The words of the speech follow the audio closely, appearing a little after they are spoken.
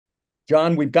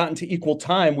John, we've gotten to equal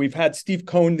time. We've had Steve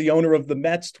Cohen, the owner of the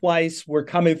Mets, twice. We're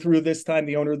coming through this time.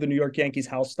 The owner of the New York Yankees,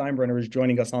 Hal Steinbrenner, is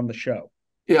joining us on the show.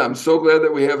 Yeah, I'm so glad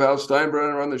that we have Hal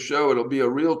Steinbrenner on the show. It'll be a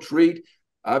real treat.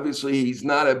 Obviously, he's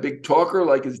not a big talker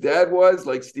like his dad was,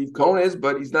 like Steve Cohen is,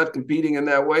 but he's not competing in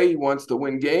that way. He wants to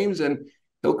win games, and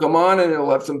he'll come on and he'll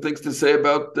have some things to say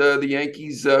about the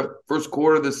Yankees' first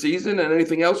quarter of the season and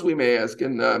anything else we may ask.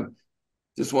 And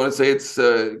just want to say it's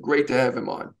great to have him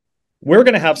on. We're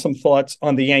going to have some thoughts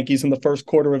on the Yankees in the first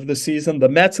quarter of the season, the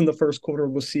Mets in the first quarter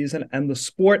of the season, and the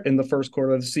sport in the first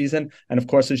quarter of the season. And of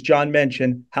course, as John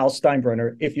mentioned, Hal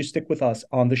Steinbrenner, if you stick with us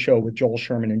on the show with Joel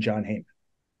Sherman and John Heyman.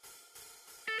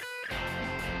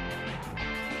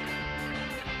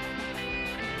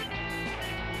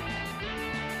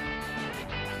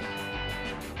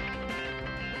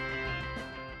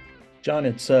 John,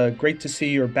 it's great to see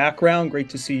your background. Great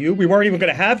to see you. We weren't even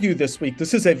going to have you this week.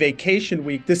 This is a vacation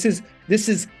week. This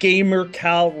is gamer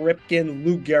Cal Ripken,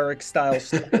 Lou Gehrig style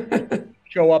stuff.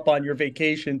 Show up on your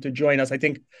vacation to join us. I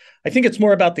think it's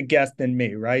more about the guest than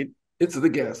me, right? It's the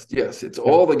guest. Yes, it's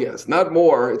all the guests, not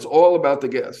more. It's all about the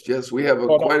guest. Yes, we have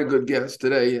quite a good guest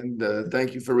today, and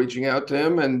thank you for reaching out to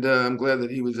him. And I'm glad that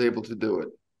he was able to do it.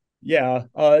 Yeah.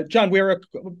 John, we're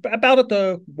about at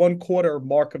the 1/4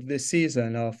 mark of this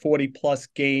season, 40 plus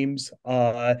games.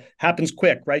 Happens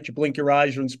quick, right? You blink your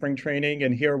eyes, you're in spring training,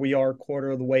 and here we are a quarter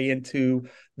of the way into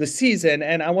the season.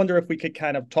 And I wonder if we could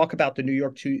kind of talk about the New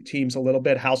York teams a little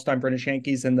bit, Hal Steinbrenner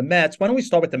Yankees and the Mets. Why don't we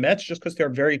start with the Mets, just because they're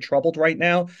very troubled right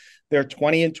now. They're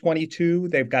 20-22.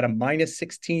 They've got a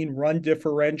 -16 run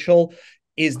differential.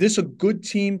 Is this a good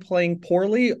team playing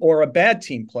poorly or a bad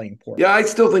team playing poorly? Yeah, I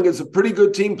still think it's a pretty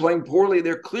good team playing poorly.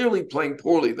 They're clearly playing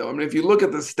poorly, though. I mean, if you look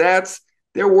at the stats,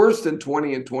 they're worse than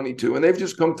 20-22, and they've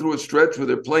just come through a stretch where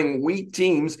they're playing weak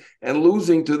teams and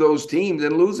losing to those teams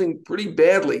and losing pretty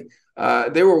badly.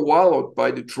 They were wallowed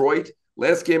by Detroit.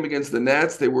 Last game against the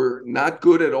Nats, they were not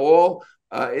good at all.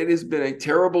 It has been a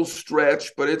terrible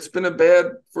stretch, but it's been a bad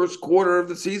first quarter of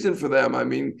the season for them. I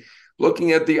mean,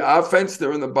 looking at the offense,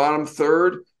 they're in the bottom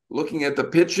third. Looking at the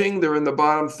pitching, they're in the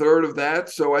bottom third of that.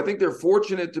 So I think they're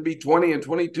fortunate to be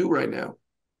 20-22 right now.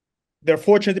 They're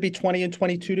fortunate to be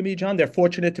 20-22 to me, John. They're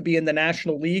fortunate to be in the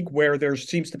National League where there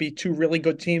seems to be two really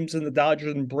good teams in the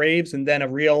Dodgers and Braves, and then a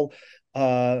real,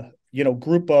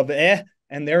 group of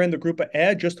and they're in the group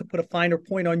of just to put a finer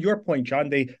point on your point, John.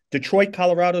 Detroit,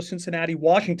 Colorado, Cincinnati,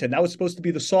 Washington. That was supposed to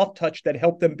be the soft touch that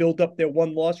helped them build up their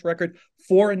one-loss record,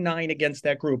 4-9 against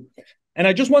that group. And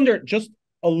I just wonder, just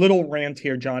a little rant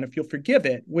here, John, if you'll forgive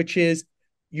it, which is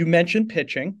you mentioned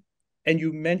pitching and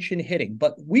you mentioned hitting,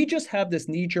 but we just have this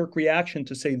knee-jerk reaction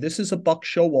to say this is a Buck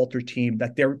Showalter team,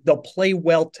 that they'll play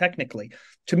well technically.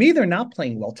 To me, they're not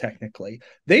playing well technically.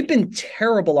 They've been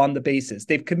terrible on the bases.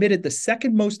 They've committed the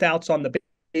second most outs on the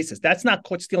bases. That's not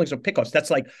caught stealings or pickoffs. That's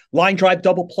like line drive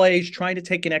double plays, trying to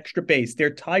take an extra base.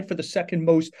 They're tied for the second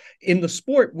most in the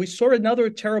sport. We saw another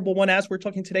terrible one as we're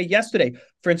talking yesterday.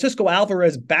 Francisco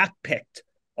Alvarez backpicked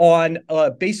on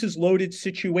a bases loaded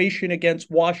situation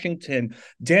against Washington.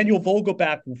 Daniel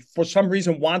Vogelback, for some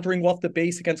reason, wandering off the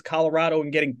base against Colorado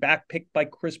and getting backpicked by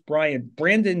Chris Bryant.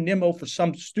 Brandon Nimmo, for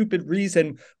some stupid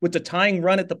reason, with the tying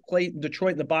run at the plate in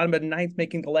Detroit in the bottom of the ninth,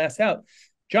 making the last out.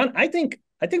 John, I think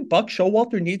Buck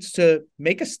Showalter needs to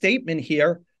make a statement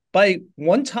here. By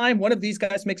one time one of these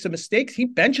guys makes a mistake, he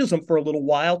benches them for a little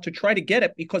while to try to get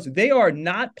it, because they are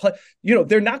not,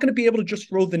 they're not going to be able to just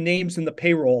throw the names in the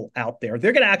payroll out there.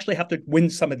 They're going to actually have to win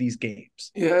some of these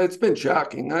games. Yeah, it's been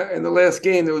shocking. In the last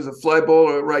game, there was a fly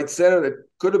ball at right center that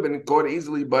could have been caught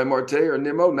easily by Marte or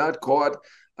Nimmo, not caught.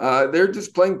 They're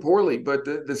just playing poorly, but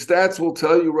the stats will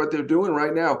tell you what they're doing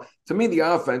right now. To me, the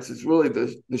offense is really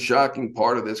the shocking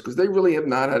part of this, because they really have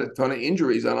not had a ton of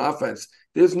injuries on offense.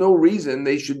 There's no reason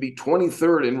they should be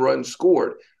 23rd in runs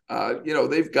scored.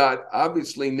 They've got,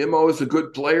 obviously, Nimmo is a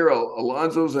good player.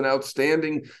 Alonso's an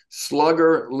outstanding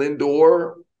slugger.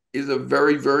 Lindor is a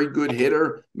very, very good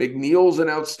hitter. McNeil's an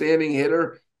outstanding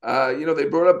hitter. They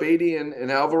brought up Beatty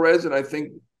and Alvarez, and I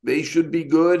think they should be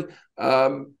good.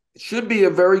 Should be a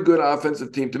very good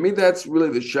offensive team. To me, that's really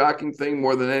the shocking thing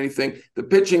more than anything. The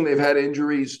pitching, they've had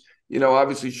injuries.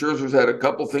 Obviously Scherzer's had a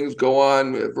couple things go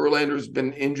on. Verlander's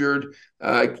been injured,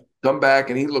 come back,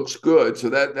 and he looks good. So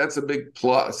that's a big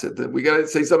plus. We got to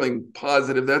say something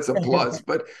positive. That's a plus.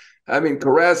 But, I mean,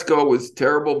 Carrasco was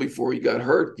terrible before he got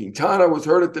hurt. Quintana was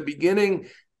hurt at the beginning.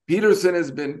 Peterson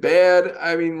has been bad.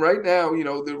 I mean, right now,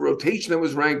 the rotation that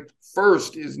was ranked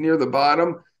first is near the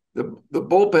bottom. The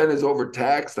bullpen is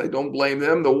overtaxed. I don't blame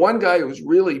them. The one guy who's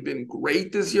really been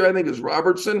great this year, I think, is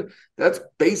Robertson. That's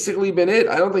basically been it.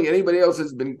 I don't think anybody else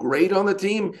has been great on the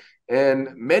team. and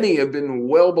many have been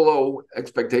well below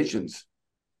expectations.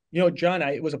 John,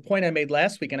 it was a point I made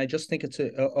last week, and I just think it's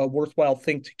a worthwhile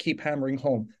thing to keep hammering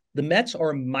home. The Mets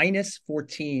are minus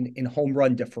 14 in home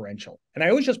run differential. And I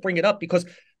always just bring it up because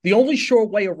the only sure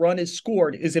way a run is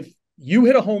scored is if you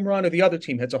hit a home run or the other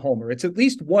team hits a homer. It's at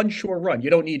least one sure run. You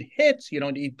don't need hits. You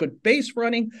don't need good base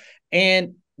running.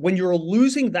 And when you're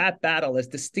losing that battle as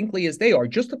distinctly as they are,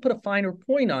 just to put a finer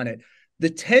point on it, the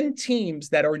 10 teams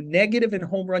that are negative in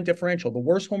home run differential, the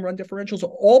worst home run differentials, are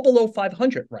all below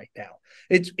 500 right now.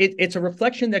 It's a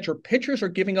reflection that your pitchers are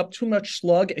giving up too much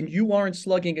slug and you aren't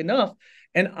slugging enough.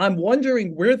 And I'm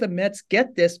wondering where the Mets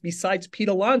get this besides Pete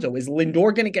Alonso. Is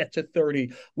Lindor going to get to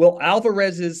 30? Will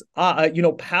Alvarez's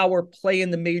power play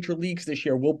in the major leagues this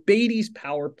year? Will Beatty's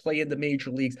power play in the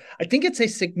major leagues? I think it's a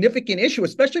significant issue,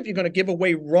 especially if you're going to give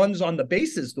away runs on the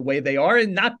bases the way they are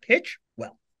and not pitch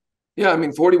well. Yeah, I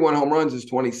mean, 41 home runs is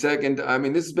 22nd. I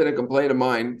mean, this has been a complaint of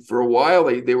mine for a while.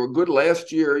 They were good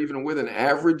last year, even with an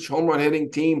average home run hitting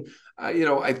team.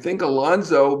 I think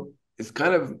Alonso is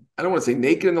kind of, I don't want to say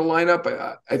naked in the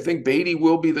lineup. I think Beatty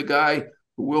will be the guy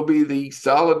who will be the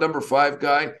solid number 5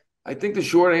 guy. I think the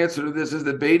short answer to this is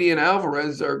that Beatty and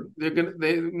Alvarez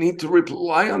they need to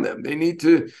rely on them. They need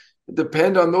to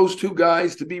depend on those 2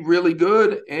 guys to be really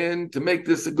good and to make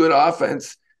this a good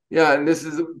offense. Yeah, and this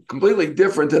is completely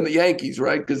different than the Yankees,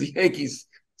 right? Because the Yankees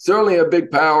certainly have big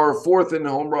power, 4th in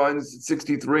home runs,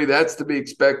 63. That's to be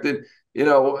expected.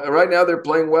 Right now they're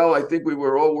playing well. I think we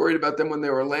were all worried about them when they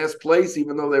were in last place,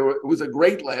 even though it was a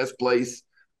great last place.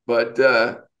 But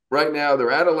right now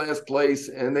they're out of last place,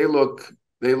 and they look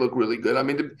really good. I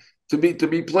mean, to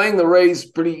be playing the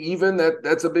Rays pretty even,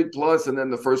 that's a big plus. And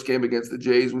then the first game against the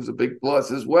Jays was a big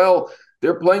plus as well.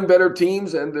 They're playing better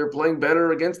teams, and they're playing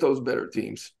better against those better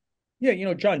teams.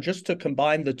 Yeah, John, just to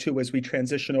combine the two as we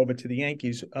transition over to the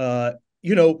Yankees,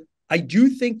 I do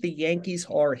think the Yankees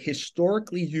are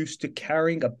historically used to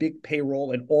carrying a big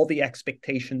payroll and all the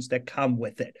expectations that come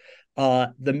with it.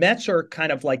 The Mets are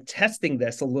kind of like testing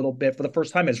this a little bit for the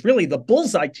first time as really the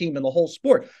bullseye team in the whole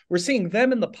sport. We're seeing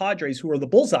them and the Padres, who are the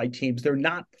bullseye teams. They're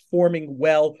not performing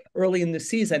well early in the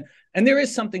season. And there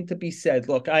is something to be said.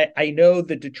 Look, I know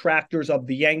the detractors of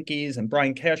the Yankees and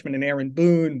Brian Cashman and Aaron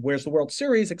Boone, where's the World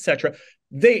Series, etc.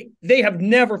 They have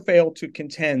never failed to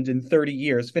contend in 30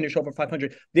 years, finish over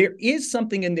 500. There is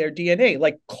something in their DNA.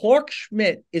 Like Clark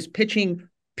Schmidt is pitching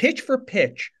pitch for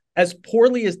pitch as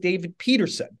poorly as David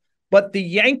Peterson. But the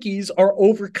Yankees are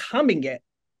overcoming it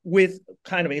with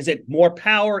kind of, is it more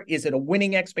power? Is it a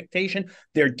winning expectation?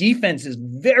 Their defense is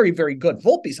very, very good.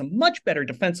 Volpe's a much better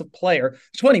defensive player.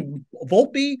 It's funny,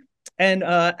 Volpe and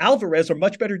Alvarez are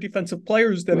much better defensive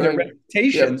players than their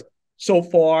reputations so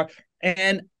far.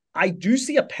 And I do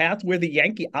see a path where the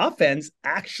Yankee offense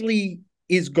actually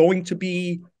is going to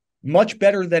be much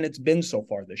better than it's been so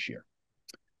far this year.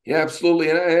 Yeah,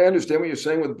 absolutely. And I understand what you're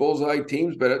saying with bullseye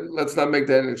teams, but let's not make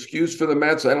that an excuse for the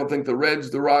Mets. I don't think the Reds,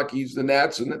 the Rockies, the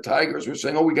Nats, and the Tigers are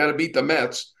saying, we got to beat the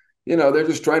Mets. They're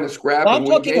just trying to scrap and win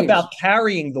games. I'm talking about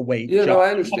carrying the weight. Yeah, no,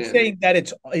 I understand. I'm saying that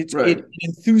it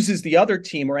enthuses the other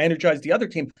team or energizes the other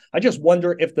team. I just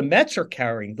wonder if the Mets are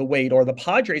carrying the weight or the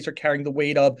Padres are carrying the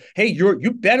weight of, hey,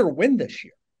 you better win this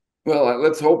year. Well,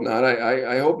 let's hope not.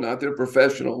 I hope not. They're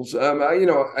professionals.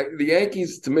 The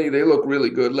Yankees, to me, they look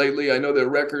really good lately. I know their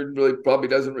record really probably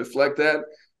doesn't reflect that.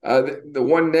 The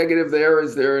one negative there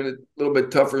is they're in a little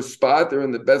bit tougher spot. They're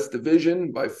in the best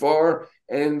division by far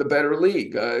and in the better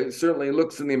league. It certainly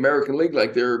looks in the American League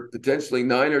like there are potentially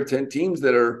 9 or 10 teams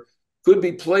that could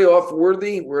be playoff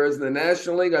worthy, whereas in the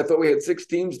National League, I thought we had 6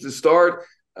 teams to start.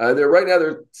 There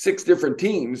are 6 different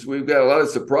teams. We've got a lot of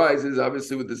surprises,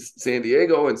 obviously, with the San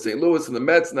Diego and St. Louis and the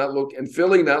Mets and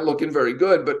Philly not looking very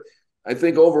good. But I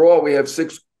think overall we have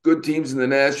 6 good teams in the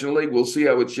National League. We'll see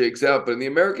how it shakes out. But in the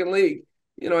American League,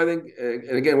 I think,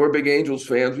 and again, we're big Angels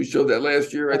fans. We showed that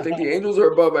last year. I think the Angels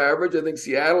are above average. I think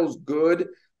Seattle's good.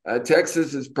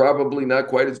 Texas is probably not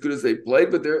quite as good as they've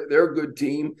played, but they're a good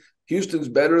team. Houston's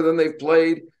better than they've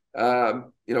played.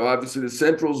 Obviously the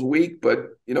Central's weak, but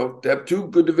to have 2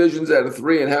 good divisions out of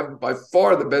 3 and have by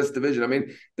far the best division. I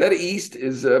mean, that East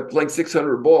is playing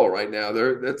 600 ball right now.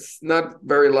 That's not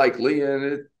very likely,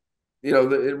 and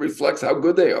it reflects how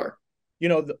good they are.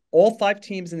 All 5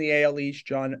 teams in the AL East,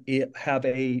 John, have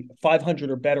a 500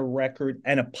 or better record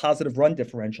and a positive run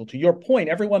differential. To your point,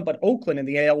 everyone but Oakland in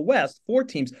the AL West, 4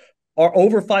 teams are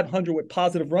over 500 with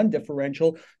positive run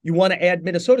differential. You want to add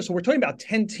Minnesota, so we're talking about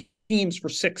 10 teams for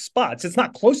 6 spots. It's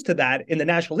not close to that in the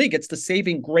National League. It's the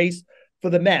saving grace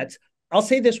for the Mets. I'll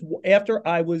say this: after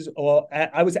I was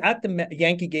at the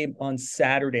Yankee game on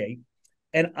Saturday,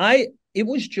 and it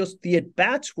was just the at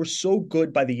bats were so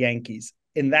good by the Yankees.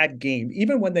 in that game,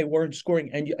 even when they weren't scoring.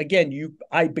 And again,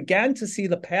 I began to see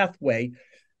the pathway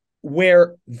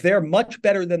where they're much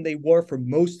better than they were for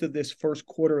most of this first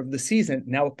quarter of the season.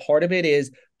 Now, part of it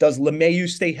is, does LeMahieu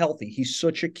stay healthy? He's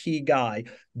such a key guy.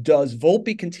 Does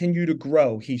Volpe continue to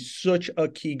grow? He's such a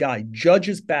key guy. Judge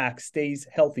is back, stays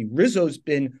healthy. Rizzo's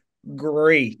been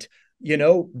great.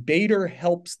 Bader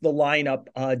helps the lineup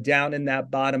down in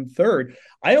that bottom third.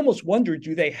 I almost wonder,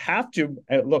 do they have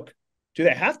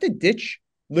to ditch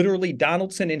literally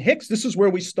Donaldson and Hicks? This is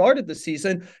where we started the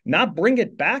season, not bring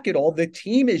it back at all. The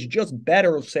team is just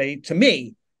better, say, to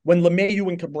me, when LeMahieu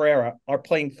and Cabrera are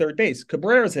playing third base.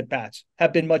 Cabrera's at-bats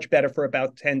have been much better for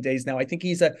about 10 days now. I think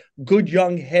he's a good,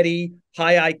 young, heady,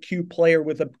 high IQ player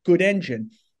with a good engine.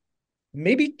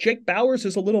 Maybe Jake Bauers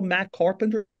is a little Matt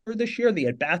Carpenter this year. The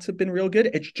at-bats have been real good.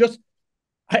 It's just,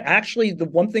 the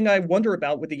one thing I wonder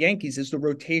about with the Yankees is the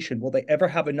rotation. Will they ever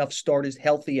have enough starters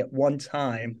healthy at one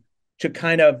time to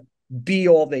kind of be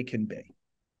all they can be?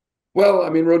 Well, I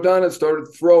mean, Rodon started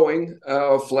throwing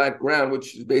flat ground,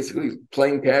 which is basically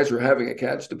playing catch or having a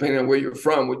catch, depending on where you're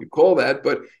from, what you call that.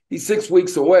 But he's 6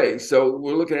 weeks away. So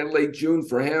we're looking at late June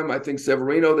for him. I think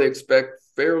Severino, they expect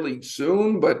fairly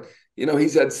soon. But,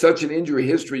 he's had such an injury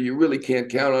history, you really can't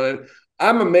count on it.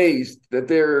 I'm amazed that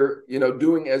they're,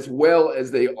 doing as well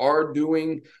as they are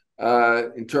doing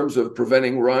in terms of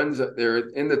preventing runs. They're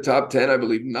in the top 10, I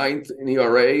believe, 9th in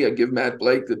ERA. I give Matt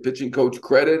Blake, the pitching coach,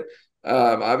 credit.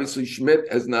 Obviously,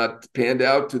 Schmidt has not panned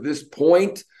out to this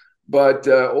point, but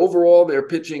overall, their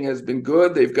pitching has been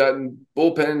good. They've gotten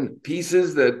bullpen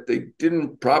pieces that they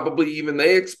didn't probably even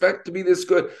they expect to be this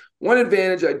good. One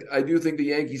advantage I do think the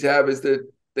Yankees have is that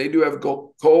they do have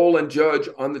Cole and Judge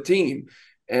on the team.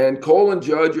 And Cole and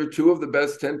Judge are two of the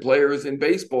best 10 players in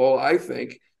baseball, I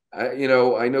think. I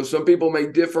know some people may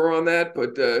differ on that,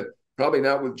 but probably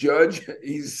not with Judge.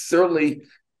 He's certainly,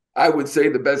 I would say,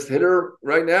 the best hitter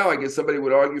right now. I guess somebody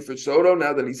would argue for Soto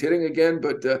now that he's hitting again,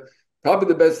 but probably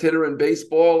the best hitter in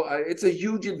baseball. It's a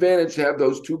huge advantage to have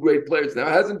those two great players. Now,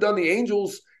 it hasn't done the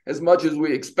Angels as much as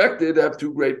we expected to have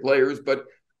two great players, but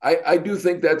I do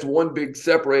think that's one big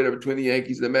separator between the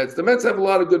Yankees and the Mets. The Mets have a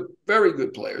lot of good, very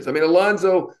good players. I mean,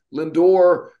 Alonso,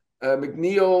 Lindor,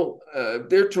 McNeil,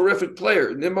 they're terrific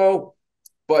players. Nimmo,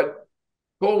 but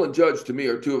Cole and Judge, to me,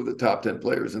 are two of the top 10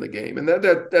 players in the game, and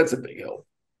that's a big help.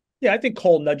 Yeah, I think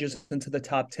Cole nudges into the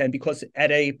top 10 because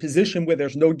at a position where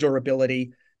there's no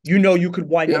durability, you could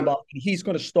wind him up. He's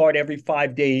going to start every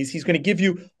 5 days. He's going to give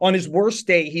you, on his worst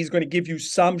day, he's going to give you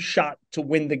some shot to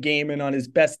win the game. And on his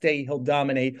best day, he'll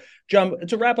dominate. John,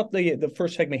 to wrap up the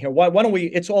first segment here, why don't we,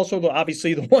 it's also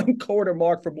obviously the 1 quarter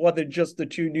mark for more than just the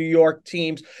two New York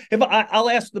teams.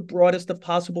 I'll ask the broadest of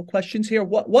possible questions here.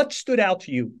 What stood out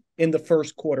to you in the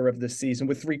first quarter of this season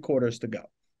with 3 quarters to go?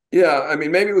 Yeah, I mean,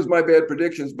 maybe it was my bad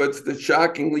predictions, but it's the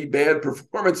shockingly bad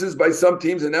performances by some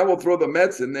teams. And now we'll throw the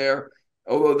Mets in there,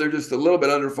 although they're just a little bit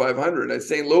under 500.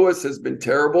 St. Louis has been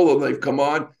terrible, though they've come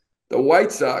on. The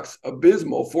White Sox,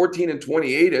 abysmal,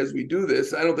 14-28 as we do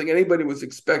this. I don't think anybody was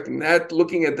expecting that,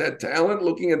 looking at that talent,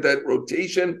 looking at that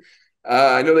rotation.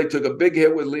 I know they took a big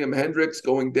hit with Liam Hendricks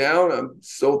going down. I'm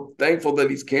so thankful that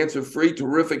he's cancer-free,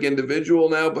 terrific individual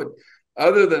now. But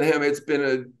other than him, it's been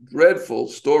a dreadful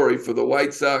story for the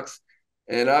White Sox.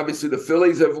 And obviously the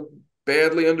Phillies have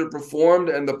badly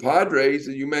underperformed, and the Padres,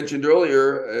 as you mentioned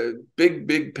earlier, a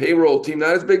big payroll team,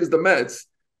 not as big as the Mets,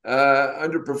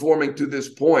 underperforming to this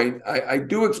point. I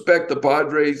do expect the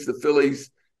Padres, the Phillies,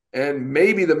 and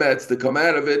maybe the Mets to come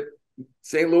out of it.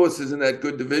 St. Louis isn't that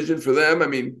good division for them. I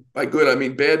mean, by good, I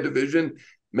mean bad division.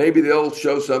 Maybe they'll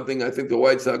show something. I think the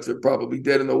White Sox are probably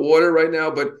dead in the water right now,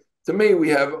 but to me, we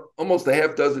have almost a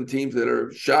half dozen teams that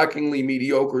are shockingly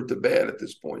mediocre to bad at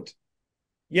this point.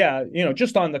 Yeah,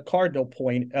 just on the Cardinal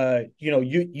point,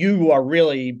 you are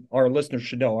really, our listeners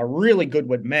should know, are really good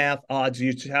with math, odds.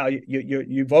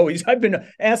 You've always, I've been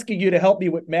asking you to help me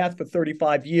with math for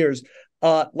 35 years.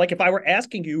 Like if I were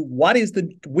asking you, what is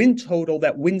the win total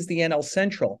that wins the NL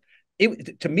Central?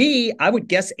 To me, I would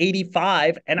guess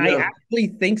 85, and I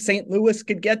actually think St. Louis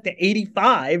could get to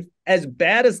 85 as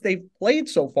bad as they've played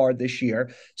so far this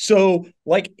year. So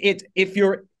like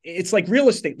it's like real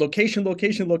estate, location.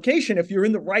 If you're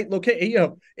in the right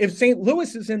location, if St.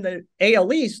 Louis is in the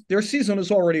AL East, their season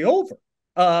is already over.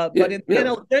 But in the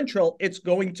NL Central, it's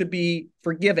going to be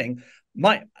forgiving.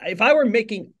 If I were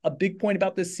making a big point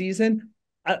about this season,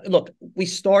 look, we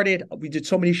did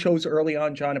so many shows early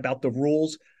on, John, about the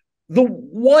rules. The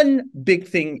one big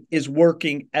thing is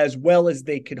working as well as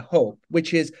they could hope,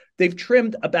 which is they've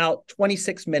trimmed about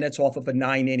 26 minutes off of a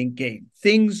 9-inning game.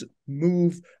 Things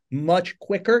move much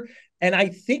quicker. And I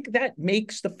think that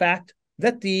makes the fact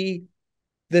that the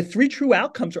the three true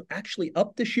outcomes are actually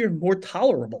up this year, more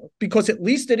tolerable, because at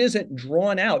least it isn't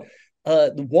drawn out.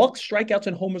 The walks, strikeouts,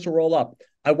 and homers are all up.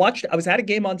 I was at a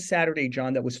game on Saturday,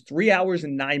 John, that was 3 hours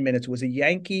and 9 minutes. It was a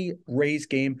Yankee Rays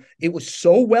game. It was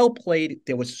so well played.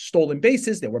 There was stolen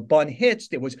bases. There were bunt hits.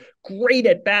 There was great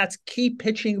at bats, key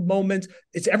pitching moments.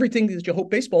 It's everything that you hope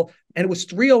baseball. And it was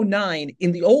 3:09.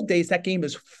 In the old days, that game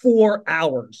is 4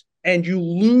 hours. And you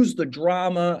lose the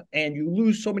drama and you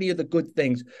lose so many of the good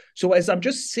things. So as I'm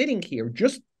just sitting here,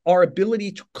 just our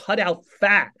ability to cut out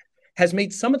fat has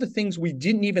made some of the things we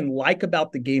didn't even like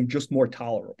about the game just more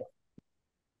tolerable.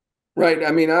 Right.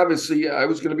 I mean, obviously, I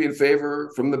was going to be in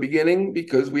favor from the beginning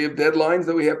because we have deadlines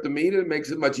that we have to meet. It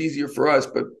makes it much easier for us.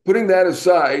 But putting that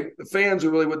aside, the fans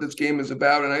are really what this game is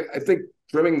about. And I think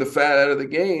trimming the fat out of the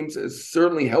games has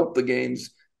certainly helped the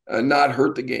games, not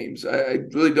hurt the games. I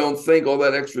really don't think all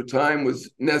that extra time was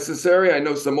necessary. I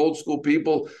know some old school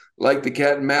people like the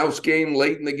cat and mouse game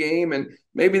late in the game, and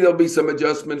maybe there'll be some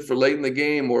adjustment for late in the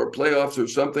game or playoffs or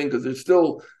something because they're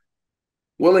still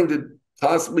willing to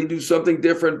possibly do something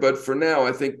different. But for now,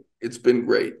 I think it's been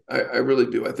great. I really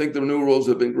do. I think the new rules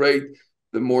have been great.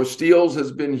 The more steals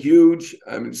has been huge.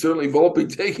 I mean, certainly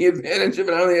Volpe taking advantage of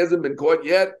it. I don't think he hasn't been caught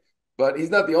yet, but he's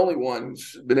not the only one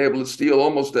who's been able to steal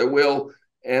almost at will.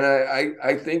 And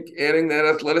I think adding that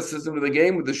athleticism to the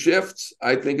game with the shifts,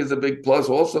 I think is a big plus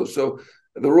also. So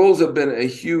the rules have been a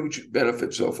huge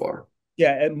benefit so far.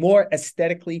 Yeah, a more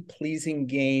aesthetically pleasing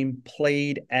game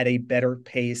played at a better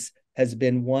pace has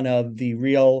been one of the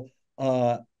real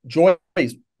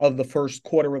joys of the first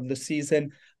quarter of the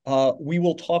season. We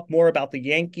will talk more about the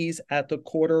Yankees at the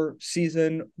quarter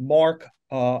season mark.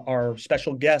 Our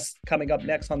special guest coming up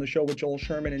next on the show with Joel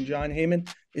Sherman and John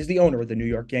Heyman is the owner of the New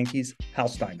York Yankees, Hal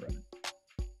Steinbrenner.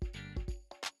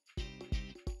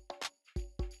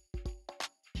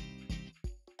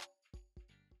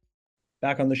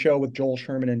 Back on the show with Joel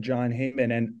Sherman and John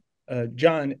Heyman. And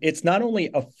John, it's not only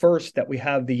a first that we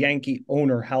have the Yankee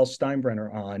owner, Hal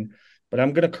Steinbrenner, on, but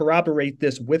I'm going to corroborate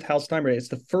this with Hal Steinbrenner. It's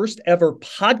the first ever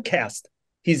podcast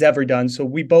he's ever done. So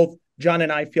we both, John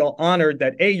and I, feel honored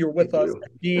that A, you're with us,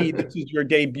 and B, this is your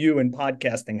debut in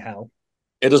podcasting, Hal.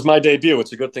 It is my debut.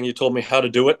 It's a good thing you told me how to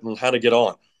do it and how to get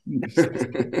on.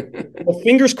 Well,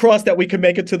 fingers crossed that we can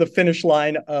make it to the finish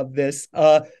line of this.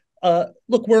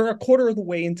 Look, we're a quarter of the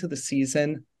way into the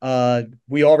season.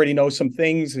 We already know some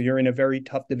things. You're in a very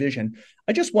tough division.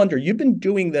 I just wonder, you've been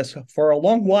doing this for a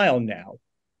long while now.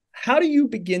 How do you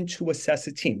begin to assess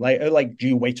a team? Like, do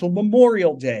you wait till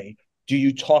Memorial Day? Do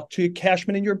you talk to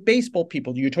Cashman and your baseball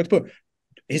people? Do you talk to,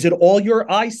 is it all your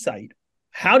eyesight?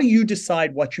 How do you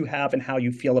decide what you have and how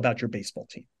you feel about your baseball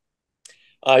team?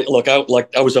 I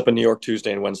was up in New York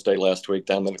Tuesday and Wednesday last week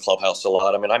down in the clubhouse a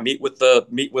lot. I mean, I meet with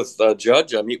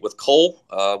Judge. I meet with Cole,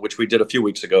 which we did a few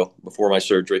weeks ago before my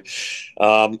surgery.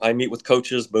 I meet with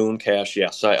coaches, Boone, Cash.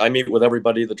 Yes, I meet with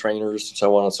everybody, the trainers,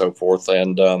 so on and so forth.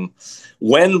 And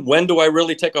when do I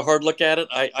really take a hard look at it?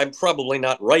 I'm probably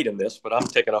not right in this, but I'm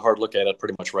taking a hard look at it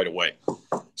pretty much right away.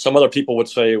 Some other people would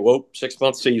say, "Whoa,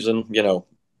 6-month season, you know."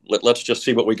 Let's just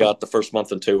see what we got the first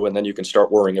month or two, and then you can start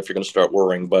worrying if you're going to start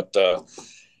worrying. But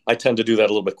I tend to do that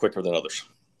a little bit quicker than others.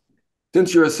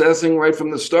 Since you're assessing right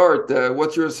from the start,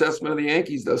 what's your assessment of the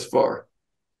Yankees thus far?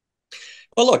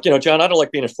 Well, look, John, I don't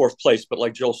like being in fourth place, but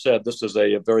like Joel said, this is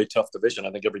a very tough division.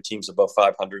 I think every team's above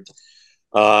 500.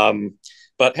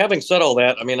 But having said all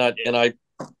that, I mean, I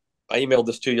emailed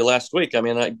this to you last week. I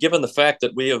mean, given the fact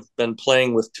that we have been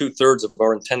playing with 2/3 of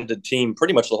our intended team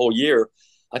pretty much the whole year,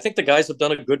 I think the guys have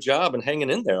done a good job in hanging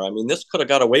in there. I mean, this could have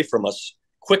got away from us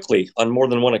quickly on more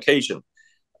than one occasion,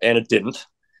 and it didn't.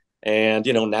 And,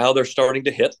 now they're starting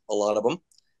to hit, a lot of them.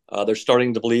 They're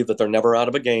starting to believe that they're never out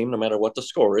of a game, no matter what the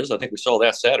score is. I think we saw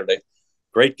that Saturday.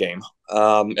 Great game.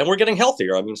 And we're getting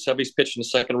healthier. I mean, Sevy's pitching the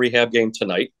second rehab game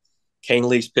tonight. Kane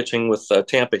Lee's pitching with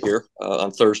Tampa here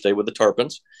on Thursday with the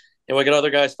Tarpons. And we got other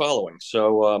guys following.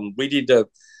 So we need to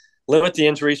limit the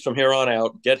injuries from here on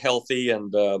out, get healthy,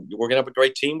 and we're going to have a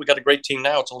great team. We got a great team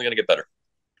now. It's only going to get better.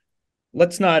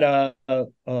 Let's not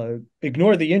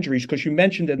ignore the injuries, because you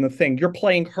mentioned in the thing, you're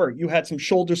playing hurt. You had some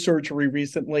shoulder surgery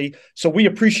recently, so we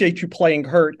appreciate you playing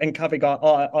hurt and coming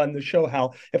on the show,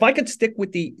 Hal. If I could stick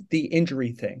with the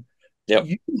injury thing. Yep.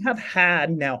 You have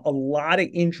had now a lot of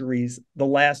injuries the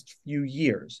last few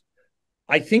years.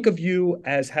 I think of you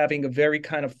as having a very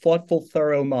kind of thoughtful,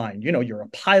 thorough mind. You're a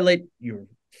pilot, you're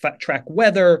track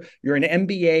weather, you're an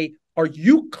MBA. Are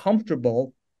you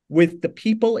comfortable with the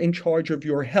people in charge of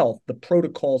your health, the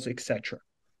protocols, etc.?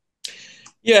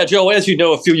 Yeah, Joe, as you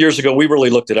know, a few years ago, we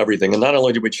really looked at everything. And not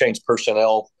only did we change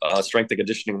personnel, strength and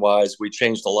conditioning wise, we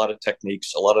changed a lot of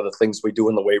techniques, a lot of the things we do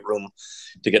in the weight room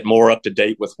to get more up to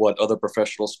date with what other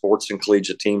professional sports and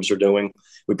collegiate teams are doing.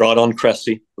 We brought on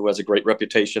Cressy, who has a great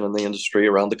reputation in the industry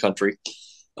around the country,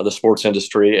 the sports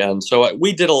industry. And so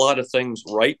we did a lot of things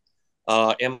right.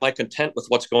 Am I content with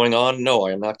what's going on? No,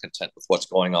 I am not content with what's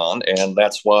going on. And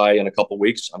that's why in a couple of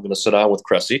weeks, I'm going to sit down with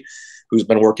Cressy, who's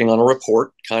been working on a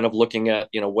report, kind of looking at,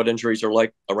 what injuries are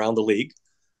like around the league,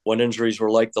 what injuries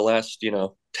were like the last,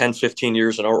 10, 15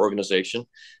 years in our organization,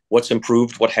 what's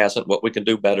improved, what hasn't, what we can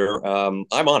do better. I'm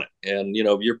on it. And,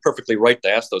 you're perfectly right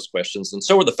to ask those questions. And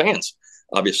so are the fans,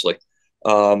 obviously.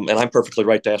 And I'm perfectly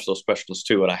right to ask those questions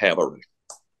too. And I have already.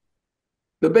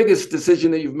 The biggest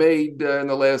decision that you've made in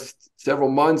the last several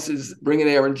months is bringing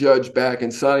Aaron Judge back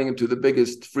and signing him to the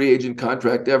biggest free agent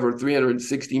contract ever,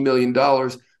 $360 million.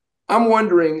 I'm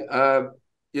wondering, I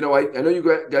know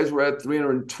you guys were at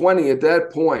 320 at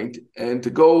that point, and to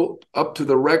go up to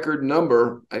the record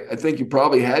number, I think you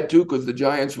probably had to because the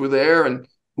Giants were there, and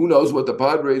who knows what the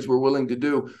Padres were willing to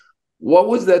do. What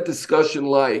was that discussion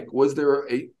like? Was there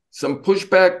some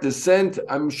pushback, dissent?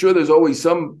 I'm sure there's always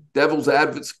some devil's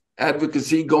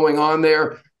advocacy going on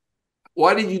there.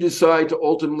 Why did you decide to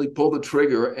ultimately pull the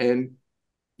trigger and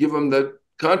give him the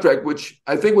contract, which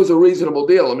I think was a reasonable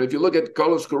deal? I mean, if you look at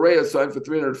Carlos Correa signed for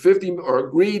 350 or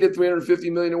agreed at 350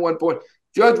 million at one point,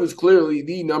 Judge was clearly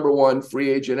the number one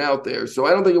free agent out there. So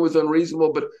I don't think it was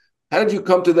unreasonable, but how did you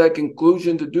come to that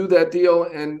conclusion to do that deal?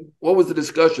 And what was the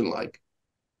discussion like?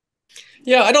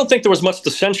 Yeah, I don't think there was much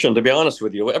dissension, to be honest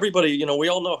with you. Everybody, we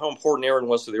all know how important Aaron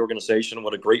was to the organization,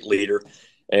 what a great leader.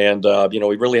 And, he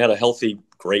really had a healthy,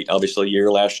 great, obviously,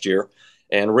 year last year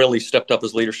and really stepped up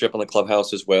his leadership in the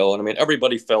clubhouse as well. And I mean,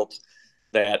 everybody felt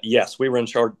that, yes, we were in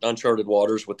uncharted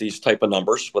waters with these type of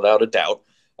numbers, without a doubt.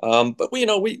 But we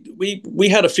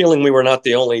had a feeling we were not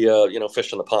the only,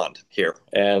 fish in the pond here.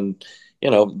 And,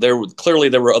 there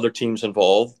were other teams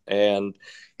involved. And,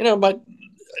 but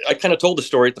I kind of told the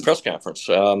story at the press conference,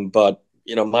 but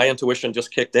my intuition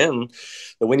just kicked in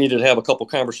that we needed to have a couple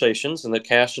conversations, and that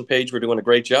Cash and Paige were doing a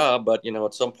great job, but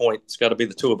at some point it's got to be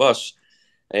the two of us.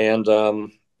 And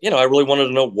I really wanted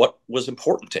to know what was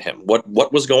important to him,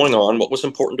 what was going on, what was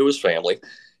important to his family,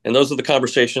 and those are the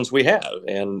conversations we had.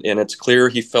 And it's clear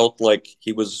he felt like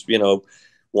he was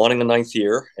wanting the ninth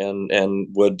year and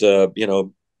would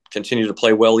continue to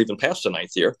play well even past the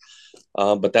ninth year.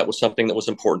 But that was something that was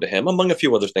important to him, among a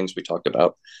few other things we talked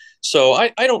about. So I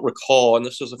don't recall, and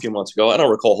this was a few months ago, I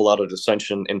don't recall a whole lot of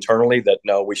dissension internally that,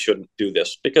 no, we shouldn't do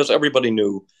this, because everybody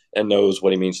knew and knows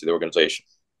what he means to the organization.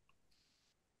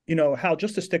 Hal,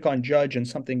 just to stick on Judge and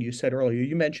something you said earlier,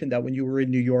 you mentioned that when you were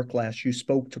in New York last, you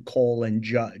spoke to Cole and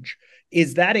Judge.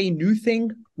 Is that a new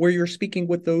thing where you're speaking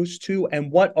with those two?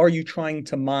 And what are you trying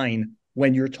to mine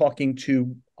when you're talking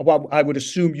to, well, I would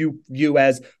assume you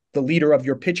as the leader of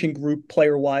your pitching group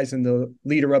player-wise and the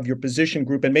leader of your position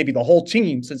group and maybe the whole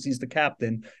team, since he's the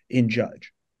captain, in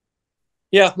Judge?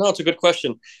 Yeah, no, it's a good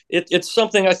question. It's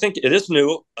something I think it is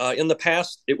new. In the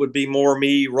past, it would be more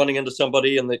me running into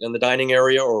somebody in the dining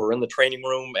area or in the training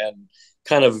room and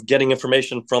kind of getting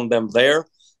information from them there.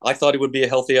 I thought it would be a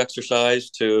healthy exercise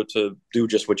to do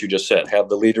just what you just said, have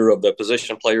the leader of the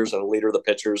position players and the leader of the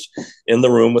pitchers in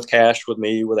the room with Cash, with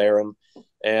me, with Aaron,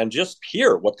 and just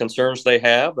hear what concerns they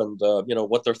have and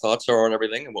what their thoughts are on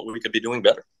everything and what we could be doing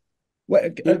better. Well,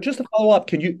 just to follow up,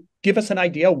 can you give us an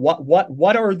idea?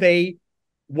 What are they?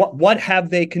 What have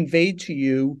they conveyed to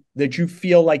you that you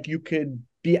feel like you could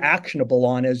be actionable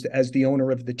on as the owner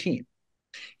of the team?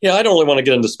 Yeah, I don't really want to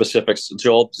get into specifics,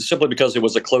 Joel, simply because it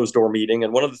was a closed door meeting.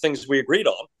 And one of the things we agreed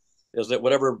on is that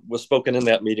whatever was spoken in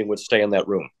that meeting would stay in that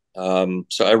room.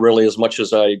 So I really, as much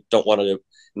as I don't want to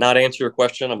not answer your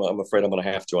question, I'm afraid I'm going to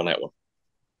have to on that one.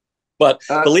 But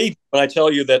believe when I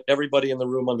tell you that everybody in the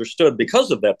room understood,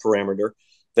 because of that parameter,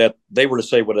 that they were to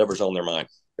say whatever's on their mind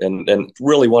and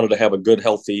really wanted to have a good,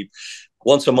 healthy,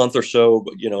 once a month or so,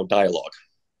 dialogue.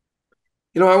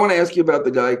 I want to ask you about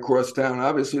the guy across town.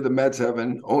 Obviously, the Mets have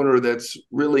an owner that's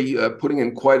really putting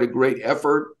in quite a great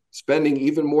effort, spending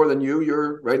even more than you.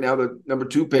 You're right now the number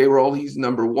 2 payroll. He's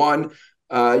number 1.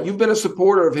 You've been a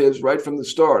supporter of his right from the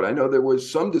start. I know there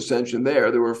was some dissension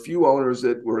there. There were a few owners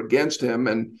that were against him,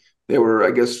 and they were,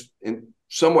 I guess,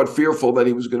 somewhat fearful that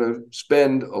he was going to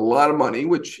spend a lot of money,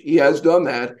 which he has done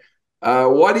that.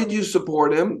 Why did you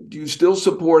support him? Do you still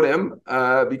support him?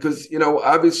 Because,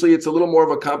 obviously it's a little more of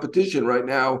a competition right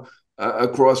now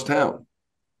across town.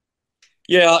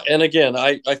 Yeah, and again,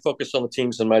 I focus on the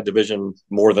teams in my division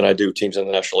more than I do teams in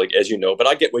the National League, as you know, but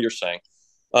I get what you're saying.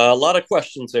 A lot of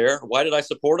questions there. Why did I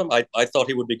support him? I thought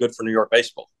he would be good for New York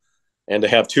baseball, and to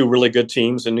have two really good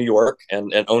teams in New York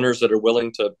and owners that are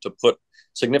willing to put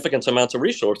significant amounts of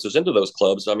resources into those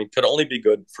clubs, I mean, could only be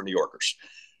good for New Yorkers.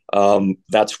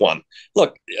 That's one.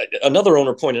 Look, another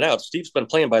owner pointed out, Steve's been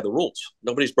playing by the rules.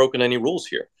 Nobody's broken any rules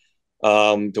here.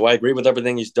 Do I agree with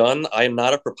everything he's done? I am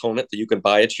not a proponent that you can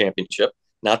buy a championship.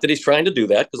 Not that he's trying to do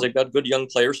that, because they've got good young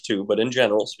players too. But in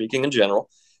general, speaking in general,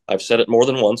 I've said it more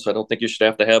than once. I don't think you should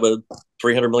have to have a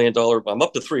 $300 million. I'm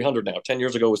up to 300 now. 10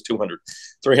 years ago it was 200.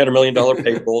 $300 million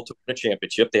payroll to win a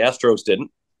championship. The Astros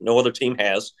didn't. No other team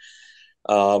has.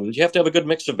 You have to have a good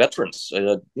mix of veterans,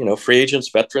 free agents,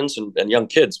 veterans, and young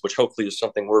kids, which hopefully is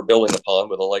something we're building upon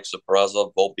with the likes of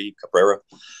Peraza, Volpe, Cabrera.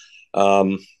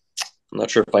 I'm not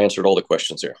sure if I answered all the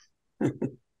questions here.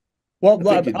 Well,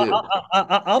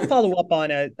 I'll follow up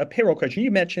on a payroll question. You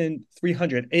mentioned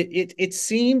 300. It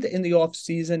seemed in the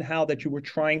offseason how that you were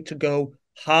trying to go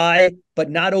high, but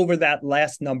not over that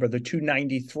last number, the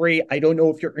 293. I don't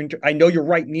know if I know you're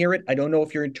right near it. I don't know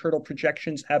if your internal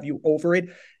projections have you over it.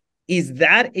 Is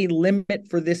that a limit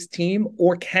for this team,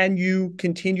 or can you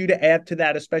continue to add to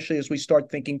that, especially as we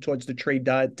start thinking towards the trade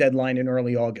deadline in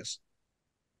early August?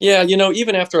 Yeah,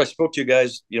 even after I spoke to you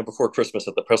guys, before Christmas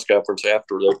at the press conference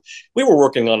after, we were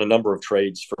working on a number of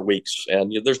trades for weeks,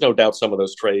 and there's no doubt some of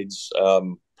those trades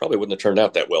probably wouldn't have turned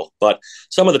out that well, but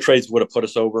some of the trades would have put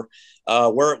us over.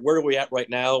 Where are we at right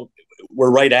now?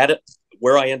 We're right at it.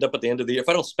 Where I end up at the end of the year, if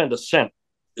I don't spend a cent,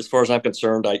 as far as I'm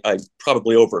concerned, I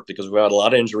probably over it, because we've had a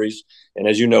lot of injuries, and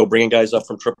as you know, bringing guys up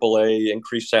from AAA,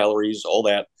 increased salaries, all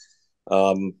that.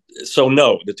 So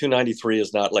no, the 293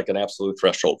 is not like an absolute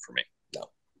threshold for me.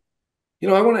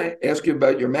 No. I want to ask you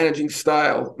about your management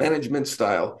style.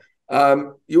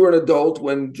 You were an adult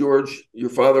when George, your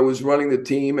father, was running the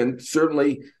team, and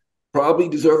certainly probably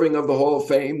deserving of the Hall of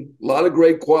Fame. A lot of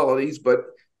great qualities, but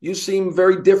you seem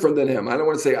very different than him. I don't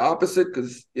want to say opposite,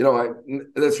 because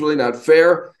that's really not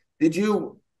fair. Did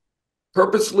you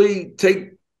purposely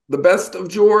take the best of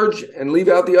George and leave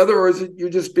out the other, or is it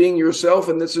you're just being yourself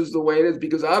and this is the way it is?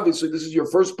 Because obviously this is your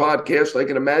first podcast. I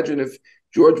can imagine if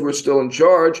George were still in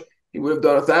charge, he would have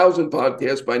done 1,000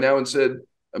 podcasts by now and said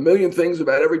a million things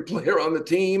about every player on the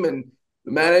team and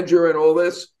the manager and all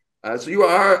this. So you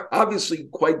are obviously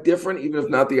quite different, even if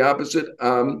not the opposite.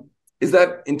 Is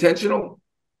that intentional?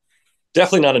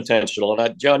 Definitely not intentional.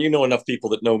 And John, you know enough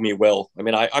people that know me well. I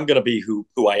mean, I'm going to be who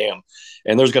I am,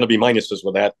 and there's going to be minuses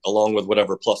with that, along with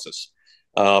whatever pluses.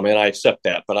 And I accept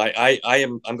that. But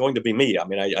I'm going to be me. I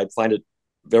mean, I find it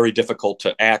very difficult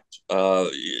to act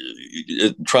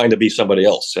trying to be somebody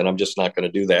else, and I'm just not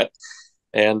going to do that.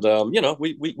 And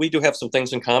we do have some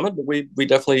things in common, but we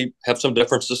definitely have some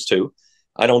differences too.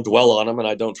 I don't dwell on them, and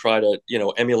I don't try to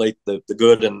emulate the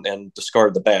good and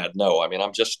discard the bad. No, I mean,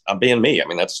 I'm being me. I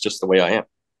mean, that's just the way I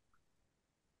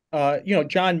am.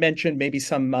 John mentioned maybe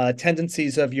some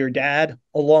tendencies of your dad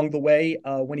along the way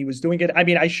when he was doing it. I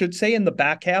mean, I should say in the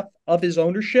back half of his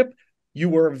ownership, you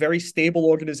were a very stable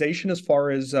organization as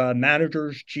far as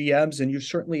managers, GMs, and you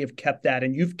certainly have kept that.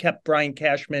 And you've kept Brian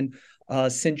Cashman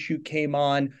since you came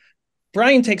on.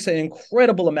 Brian takes an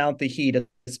incredible amount of heat,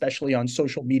 especially on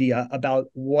social media, about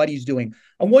what he's doing.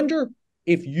 I wonder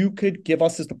if you could give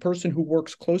us, as the person who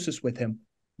works closest with him,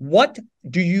 what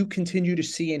do you continue to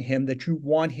see in him that you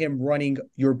want him running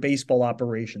your baseball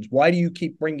operations? Why do you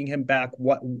keep bringing him back?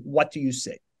 What do you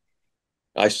see?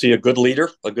 I see a good leader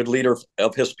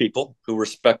of his people who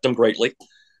respect him greatly.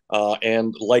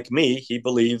 And like me, he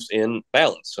believes in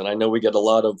balance. And I know we get a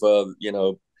lot of,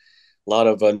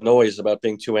 noise about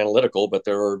being too analytical, but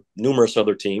there are numerous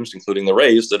other teams, including the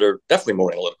Rays, that are definitely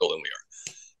more analytical than we are.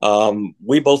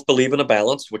 We both believe in a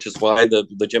balance, which is why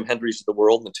the Jim Hendrys of the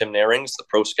world and the Tim Nairings, the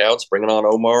pro scouts, bringing on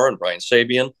Omar and Brian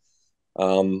Sabian,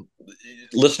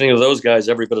 listening to those guys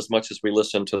every bit as much as we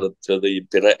listen to the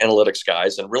analytics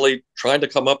guys, and really trying to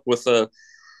come up with a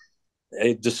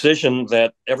decision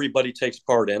that everybody takes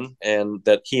part in, and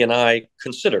that he and I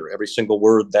consider every single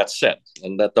word that's said.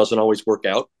 And that doesn't always work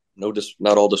out.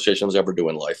 Not all decisions ever do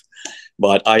in life,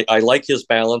 but I like his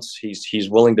balance. He's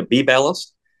willing to be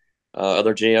balanced.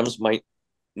 Other GMs might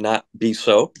not be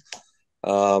so,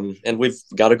 and we've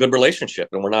got a good relationship,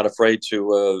 and we're not afraid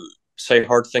to say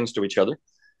hard things to each other,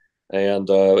 and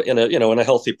in a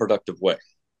healthy, productive way.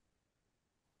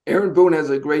 Aaron Boone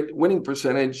has a great winning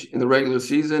percentage in the regular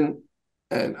season,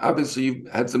 and obviously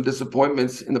you've had some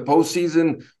disappointments in the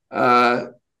postseason.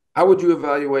 How would you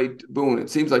evaluate Boone? It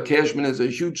seems like Cashman is a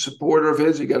huge supporter of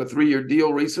his. He got a 3-year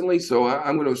deal recently, so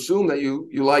I'm going to assume that you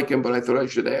like him, but I thought I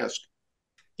should ask.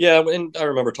 Yeah, and I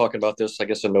remember talking about this, I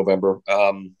guess, in November.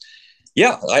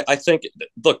 Yeah, I think,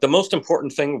 look, one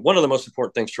of the most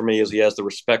important things for me is he has the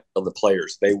respect of the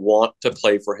players. They want to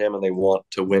play for him and they want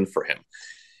to win for him.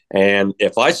 And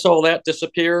if I saw that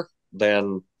disappear,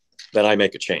 then I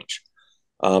make a change.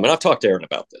 And I've talked to Aaron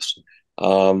about this.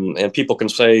 And people can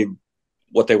say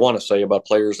what they want to say about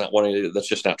players not wanting to. That's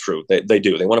just not true. They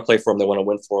do. They want to play for him. They want to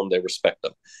win for him. They respect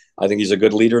them. I think he's a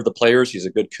good leader of the players. He's a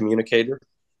good communicator.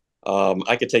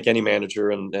 I could take any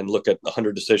manager and look at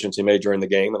 100 decisions he made during the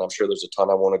game, and I'm sure there's a ton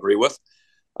I won't agree with.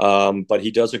 But he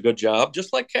does a good job,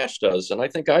 just like Cash does, and I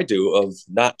think I do, of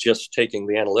not just taking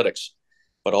the analytics,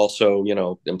 but also,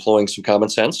 employing some common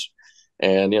sense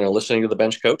and, listening to the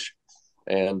bench coach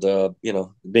and,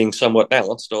 being somewhat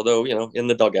balanced. Although, in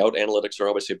the dugout, analytics are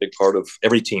obviously a big part of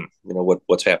every team,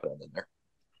 what's happening in there.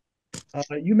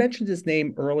 You mentioned his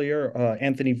name earlier,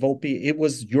 Anthony Volpe. It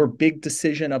was your big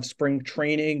decision of spring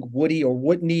training. Would he or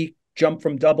wouldn't he jump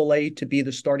from AA to be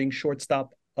the starting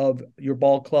shortstop of your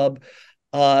ball club?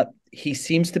 He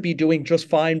seems to be doing just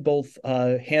fine, both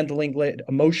handling it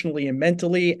emotionally and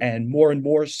mentally, and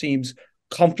more seems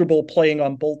comfortable playing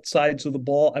on both sides of the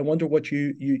ball. I wonder what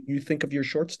you think of your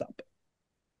shortstop.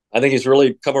 I think he's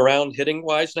really come around hitting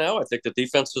wise now. I think the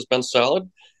defense has been solid.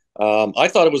 I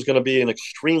thought it was going to be an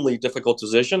extremely difficult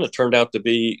decision. It turned out to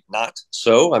be not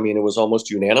so. I mean, it was almost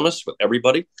unanimous with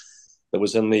everybody that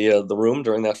was in the room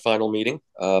during that final meeting,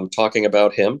 talking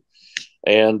about him.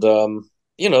 And,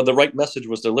 the right message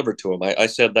was delivered to him. I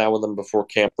sat down with him before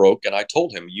camp broke, and I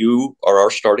told him, you are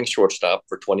our starting shortstop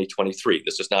for 2023.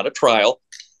 This is not a trial.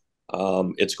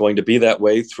 It's going to be that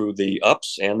way through the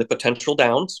ups and the potential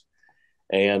downs.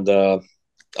 And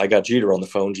I got Jeter on the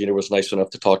phone. Jeter was nice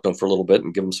enough to talk to him for a little bit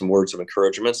and give him some words of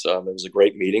encouragement. So it was a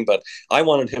great meeting. But I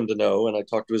wanted him to know, and I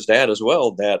talked to his dad as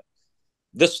well, that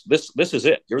this is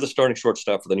it. You're the starting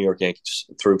shortstop for the New York Yankees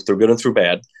through good and through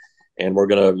bad. And we're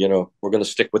gonna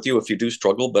stick with you if you do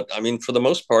struggle. But I mean, for the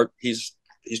most part, he's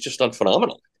just done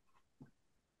phenomenal.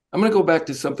 I'm going to go back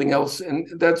to something else, and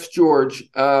that's George.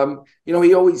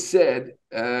 He always said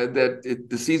that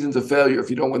the season's a failure if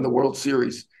you don't win the World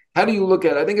Series. How do you look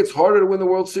at it? I think it's harder to win the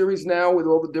World Series now with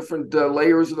all the different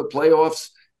layers of the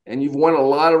playoffs, and you've won a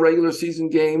lot of regular season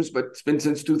games, but it's been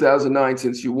since 2009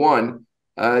 since you won.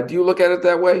 Do you look at it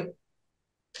that way?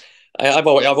 I've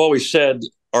always said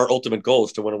our ultimate goal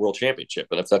is to win a world championship.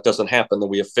 And if that doesn't happen, then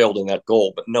we have failed in that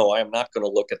goal. But no, I am not going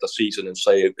to look at the season and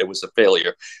say it was a failure.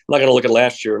 I'm not going to look at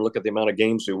last year and look at the amount of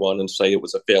games we won and say it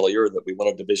was a failure, that we won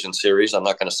a division series. I'm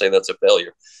not going to say that's a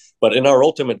failure. But in our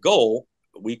ultimate goal,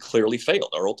 we clearly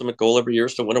failed. Our ultimate goal every year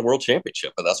is to win a world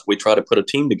championship. And that's what we try to put a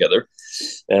team together.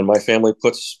 And my family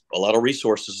puts a lot of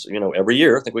resources, every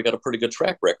year. I think we got a pretty good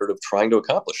track record of trying to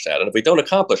accomplish that. And if we don't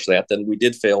accomplish that, then we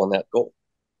did fail in that goal.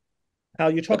 Hal,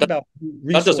 you talk about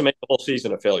that doesn't make the whole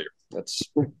season a failure.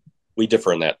 We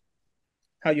differ in that.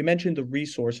 Hal, you mentioned the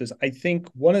resources. I think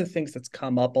one of the things that's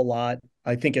come up a lot,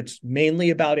 I think it's mainly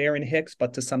about Aaron Hicks,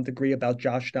 but to some degree about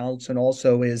Josh Donaldson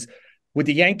also, is would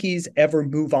the Yankees ever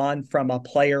move on from a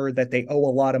player that they owe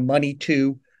a lot of money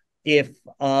to if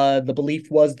the belief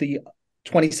was the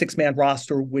 26-man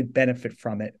roster would benefit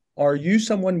from it? Are you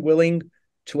someone willing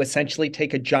to essentially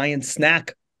take a giant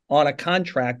snack on a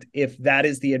contract if that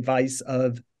is the advice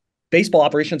of baseball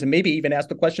operations? And maybe even ask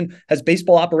the question, has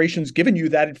baseball operations given you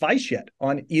that advice yet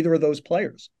on either of those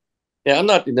players? Yeah, I'm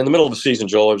not in the middle of the season,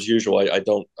 Joel. As usual, I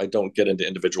don't get into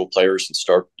individual players and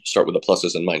start with the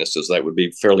pluses and minuses. That would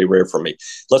be fairly rare for me.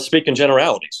 Let's speak in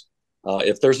generalities.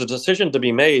 If there's a decision to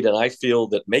be made, and I feel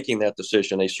that making that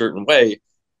decision a certain way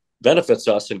benefits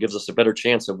us and gives us a better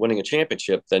chance of winning a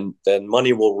championship, then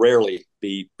money will rarely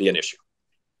be an issue.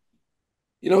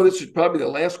 This is probably the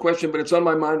last question, but it's on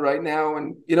my mind right now.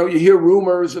 And, you hear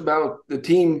rumors about the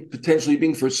team potentially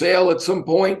being for sale at some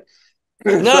point.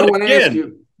 Not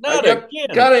again.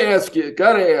 Gotta ask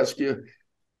you.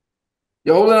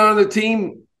 You holding on to the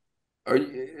team?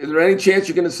 Is there any chance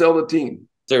you're going to sell the team?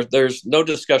 There's no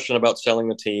discussion about selling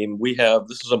the team.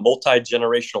 This is a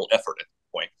multi-generational effort at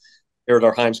this point. Here at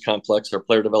our Himes complex, our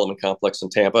player development complex in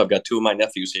Tampa, I've got two of my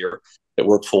nephews here that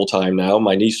work full-time now.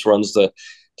 My niece runs the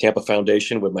Tampa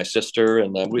Foundation with my sister,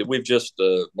 and we've just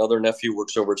another nephew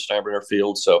works over at Steinbrenner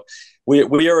Field. So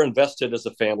we are invested as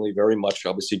a family very much.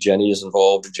 Obviously, Jenny is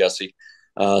involved, Jesse.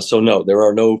 So no, there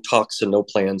are no talks and no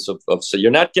plans of. So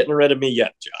you're not getting rid of me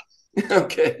yet, John.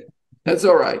 Okay, that's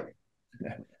all right.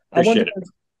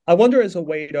 I wonder, as a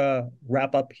way to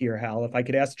wrap up here, Hal, if I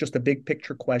could ask just a big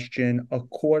picture question, a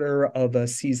quarter of a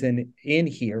season in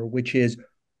here, which is,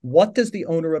 what does the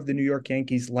owner of the New York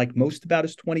Yankees like most about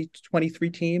his 2023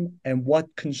 team, and what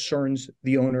concerns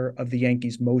the owner of the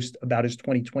Yankees most about his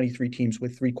 2023 teams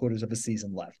with 3/4 of a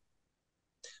season left?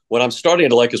 what I'm starting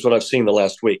to like is what I've seen the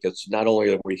last week. It's not only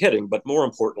that we're hitting, but more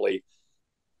importantly,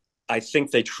 I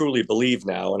think they truly believe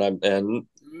now, and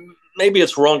maybe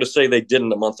it's wrong to say they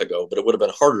didn't a month ago, but it would have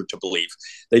been harder to believe.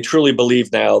 They truly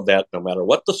believe now that no matter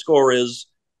what the score is,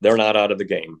 they're not out of the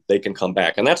game. They can come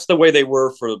back, and that's the way they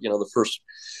were for the first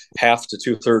half to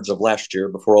 2/3 of last year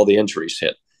before all the injuries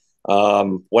hit.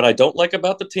 What I don't like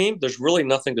about the team, there's really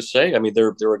nothing to say. I mean, they're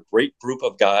a great group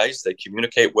of guys. They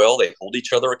communicate well. They hold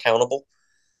each other accountable.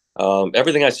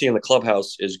 Everything I see in the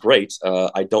clubhouse is great.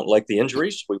 I don't like the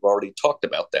injuries. We've already talked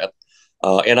about that.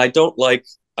 And I don't like,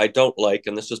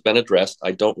 and this has been addressed,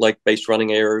 I don't like base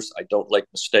running errors. I don't like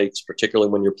mistakes,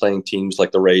 particularly when you're playing teams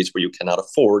like the Rays where you cannot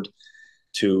afford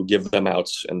to give them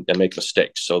outs and make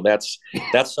mistakes. So that's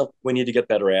something we need to get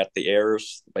better at, the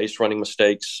errors, base running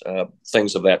mistakes,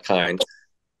 things of that kind.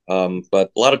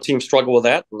 But a lot of teams struggle with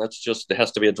that, and it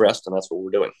has to be addressed, and that's what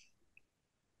we're doing.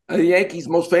 The Yankees'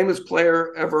 most famous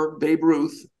player ever, Babe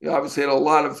Ruth, obviously had a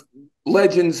lot of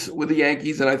legends with the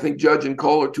Yankees, and I think Judge and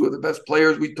Cole are two of the best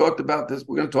players. We talked about this.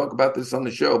 We're going to talk about this on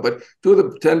the show, but two of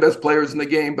the 10 best players in the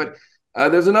game. But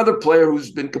there's another player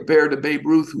who's been compared to Babe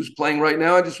Ruth who's playing right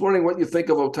now. I'm just wondering what you think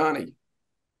of Ohtani.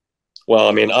 Well,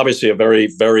 I mean, obviously a very,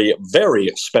 very,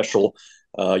 very special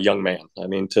young man. I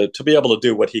mean, to be able to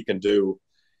do what he can do,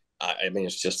 I mean,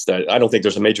 it's just I don't think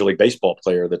there's a Major League Baseball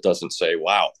player that doesn't say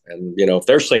wow. And if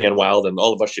they're saying wow, then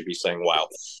all of us should be saying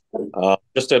wow.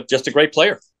 Just a great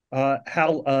player.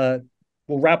 Hal,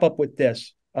 we'll wrap up with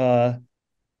this. Can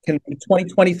the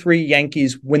 2023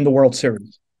 Yankees win the World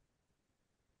Series?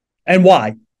 And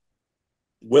why?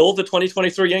 Will the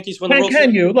 2023 Yankees win the World Series?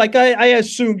 Can you? Like, I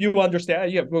assume you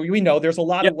understand. Yeah, we know there's a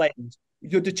lot of legends.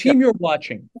 The team you're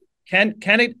watching, can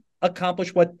it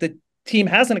accomplish what the team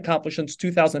hasn't accomplished since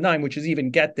 2009, which is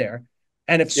even get there?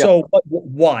 And if so,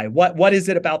 why? What is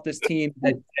it about this team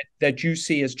that you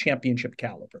see as championship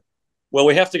caliber? Well,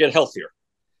 we have to get healthier.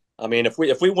 I mean, if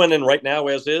we went in right now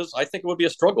as is, I think it would be a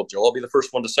struggle, Joe. I'll be the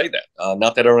first one to say that.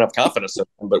 Not that I don't have confidence in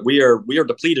them, but we are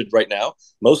depleted right now.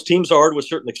 Most teams are to a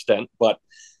certain extent, but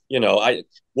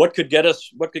what could get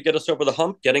us over the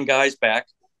hump? Getting guys back.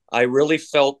 I really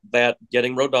felt that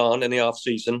getting Rodon in the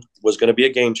offseason was going to be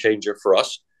a game changer for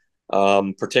us.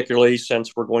 Particularly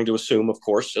since we're going to assume, of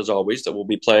course, as always, that we'll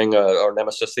be playing our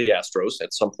nemesis, the Astros,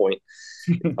 at some point,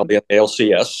 probably at the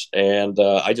ALCS. And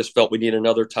I just felt we need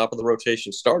another top of the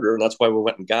rotation starter, and that's why we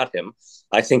went and got him.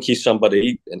 I think he's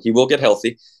somebody, and he will get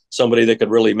healthy, somebody that could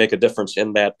really make a difference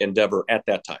in that endeavor at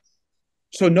that time.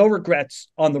 So no regrets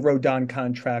on the Rodon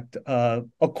contract, a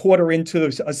quarter into a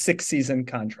 6-season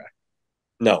contract.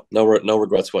 No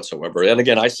regrets whatsoever. And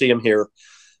again, I see him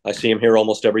here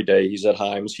almost every day. He's at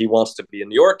Himes. He wants to be in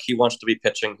New York. He wants to be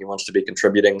pitching. He wants to be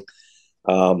contributing.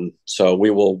 So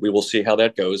we will see how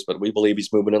that goes, but we believe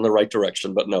he's moving in the right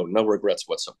direction. But no regrets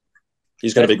whatsoever.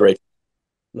 He's going to be great.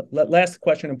 Last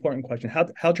question, important question.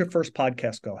 How'd your first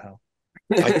podcast go, Hal?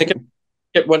 I think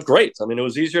it went great. I mean, it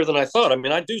was easier than I thought. I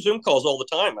mean, I do Zoom calls all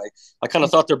the time. I kind of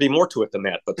thought there'd be more to it than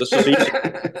that, but this is easy.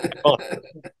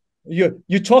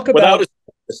 You talk about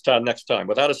next time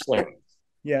without a sling.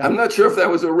 Yeah, I'm not sure if that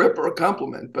was a rip or a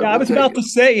compliment. But I was about to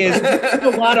say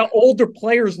a lot of older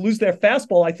players lose their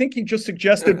fastball. I think he just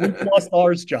suggested we've lost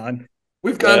ours, John.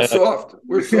 We've gone soft.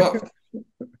 We're soft.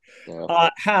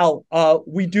 Hal,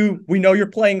 we know you're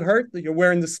playing hurt. You're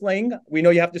wearing the sling. We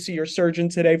know you have to see your surgeon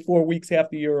today, 4 weeks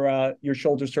after your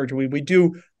shoulder surgery. We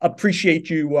do appreciate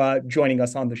you joining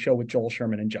us on the show with Joel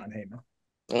Sherman and John Heyman.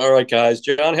 All right, guys.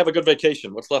 John, have a good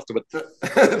vacation. What's left of it?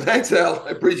 Thanks, Hal.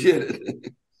 I appreciate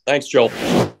it. Thanks, Joel.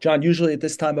 John, usually at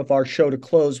this time of our show to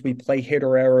close, we play hit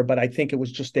or error, but I think it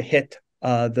was just a hit.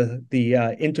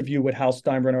 The interview with Hal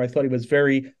Steinbrenner, I thought he was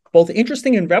very both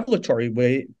interesting and revelatory.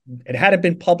 It hadn't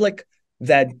been public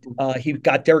that he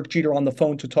got Derek Jeter on the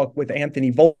phone to talk with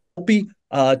Anthony Volpe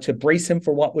to brace him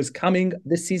for what was coming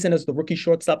this season as the rookie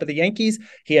shortstop of the Yankees.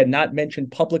 He had not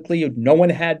mentioned publicly, no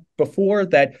one had before,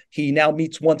 that he now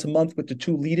meets once a month with the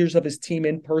two leaders of his team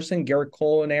in person, Garrett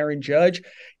Cole and Aaron Judge.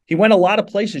 He went a lot of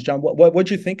places, John.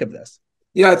 What'd you think of this?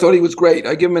 Yeah, I thought he was great.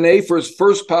 I give him an A for his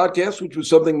first podcast, which was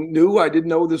something new. I didn't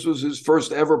know this was his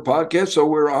first ever podcast, so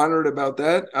we're honored about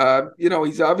that.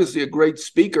 He's obviously a great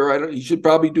speaker. He should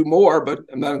probably do more, but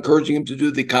I'm not encouraging him to do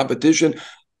the competition.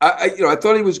 I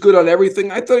thought he was good on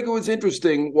everything. I thought it was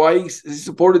interesting why he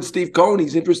supported Steve Cohen.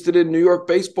 He's interested in New York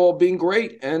baseball being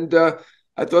great, and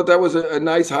I thought that was a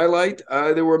nice highlight.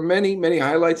 There were many, many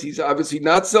highlights. He's obviously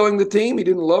not selling the team. He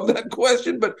didn't love that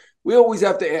question, but we always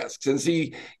have to ask since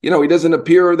he doesn't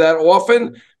appear that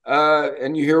often,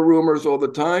 and you hear rumors all the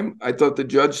time. I thought the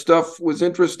Judge stuff was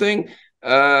interesting,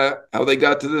 how they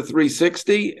got to the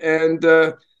 360, and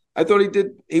I thought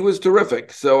he was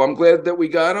terrific. So I'm glad that we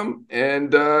got him,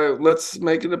 and let's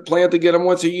make it a plan to get him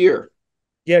once a year.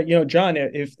 Yeah, John,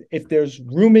 if there's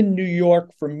room in New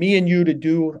York for me and you to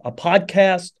do a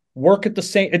podcast, work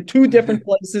at two different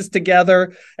places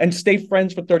together, and stay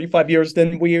friends for 35 years,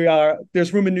 then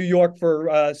there's room in New York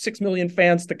for 6 million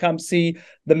fans to come see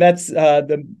the Mets,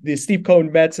 the Steve Cohen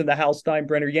Mets and the Hal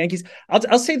Steinbrenner Yankees.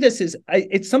 I'll say this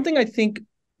it's something I think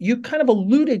you kind of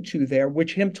alluded to there,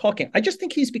 which him talking. I just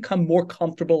think he's become more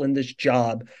comfortable in this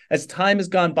job as time has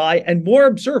gone by and more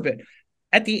observant.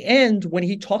 At the end, when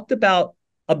he talked about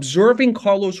observing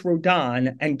Carlos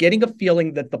Rodon and getting a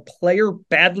feeling that the player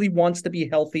badly wants to be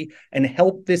healthy and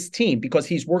help this team because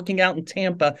he's working out in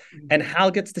Tampa and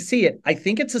Hal gets to see it. I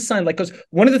think it's a sign, because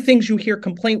one of the things you hear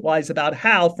complaint wise about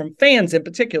Hal from fans in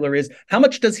particular is how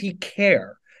much does he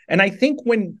care? And I think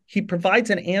when he provides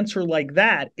an answer like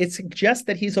that, it suggests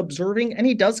that he's observing and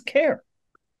he does care.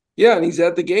 Yeah, and he's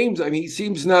at the games. I mean, he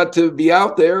seems not to be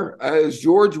out there as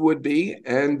George would be.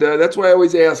 And that's why I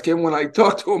always ask him when I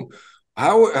talk to him,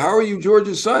 how are you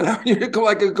George's son? How are you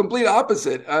like a complete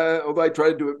opposite? Although I try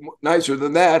to do it nicer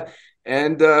than that.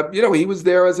 And, he was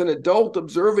there as an adult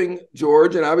observing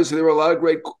George. And obviously there were a lot of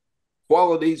great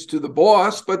qualities to the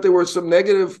boss, but there were some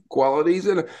negative qualities.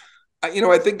 And I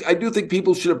do think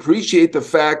people should appreciate the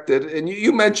fact that, and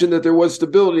you mentioned that there was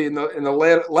stability in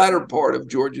the latter part of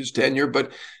George's tenure,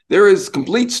 but there is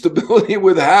complete stability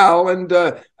with Hal, and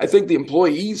I think the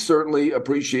employees certainly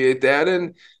appreciate that,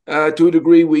 and to a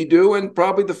degree we do, and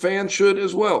probably the fans should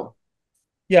as well.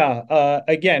 Yeah.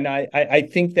 Again, I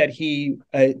think that he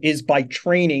is by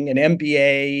training an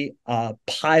MBA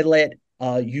pilot.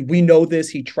 We know this.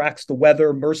 He tracks the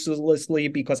weather mercilessly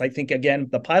because I think, again,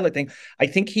 the pilot thing, I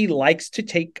think he likes to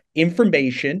take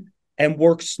information and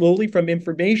work slowly from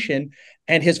information.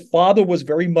 And his father was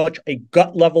very much a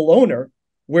gut level owner,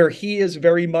 where he is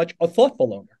very much a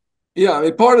thoughtful owner. Yeah, I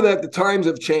mean, part of that, the times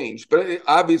have changed, but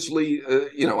obviously,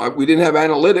 we didn't have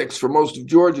analytics for most of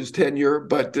George's tenure,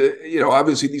 but,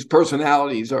 obviously these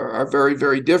personalities are very,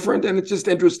 very different. And it's just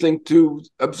interesting to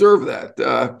observe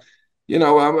that.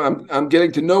 I'm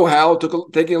getting to know Hal.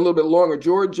 Taking a little bit longer.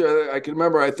 George, I can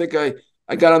remember. I think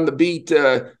I got on the beat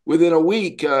within a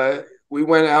week. We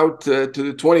went out to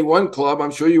the 21 Club.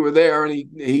 I'm sure you were there, and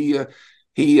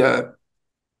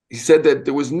he said that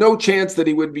there was no chance that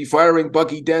he would be firing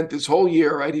Bucky Dent this whole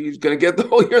year. Right, he was going to get the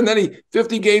whole year, and then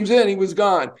 50 games in, he was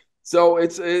gone. So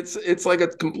it's like a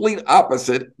complete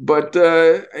opposite. But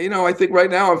I think right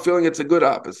now I'm feeling it's a good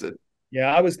opposite.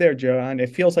 Yeah, I was there, John.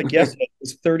 It feels like yesterday. It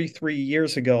was 33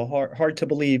 years ago. Hard to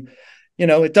believe.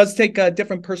 It does take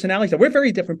different personalities. We're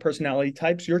very different personality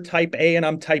types. You're type A and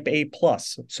I'm type A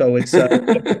plus. So it's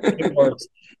it works.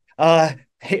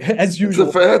 As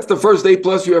usual. That's the first A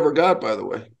plus you ever got, by the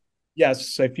way.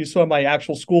 Yes. If you saw my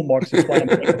actual school marks, that's why I'm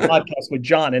doing a podcast with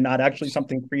John and not actually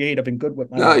something creative and good with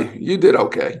my life. You did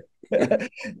okay.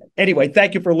 Anyway,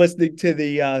 thank you for listening to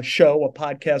the show, a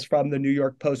podcast from the New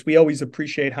York Post. We always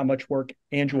appreciate how much work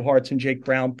Andrew Hartz and Jake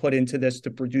Brown put into this to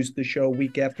produce the show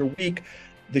week after week.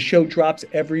 The show drops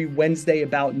every Wednesday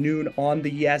about noon on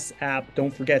the Yes app.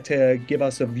 Don't forget to give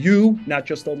us a view, not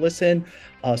just a listen.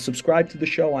 Subscribe to the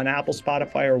show on Apple,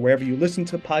 Spotify, or wherever you listen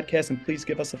to podcasts, and please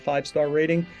give us a 5-star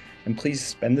rating. And please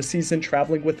spend the season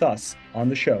traveling with us on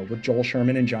the show with Joel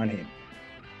Sherman and John Heyman.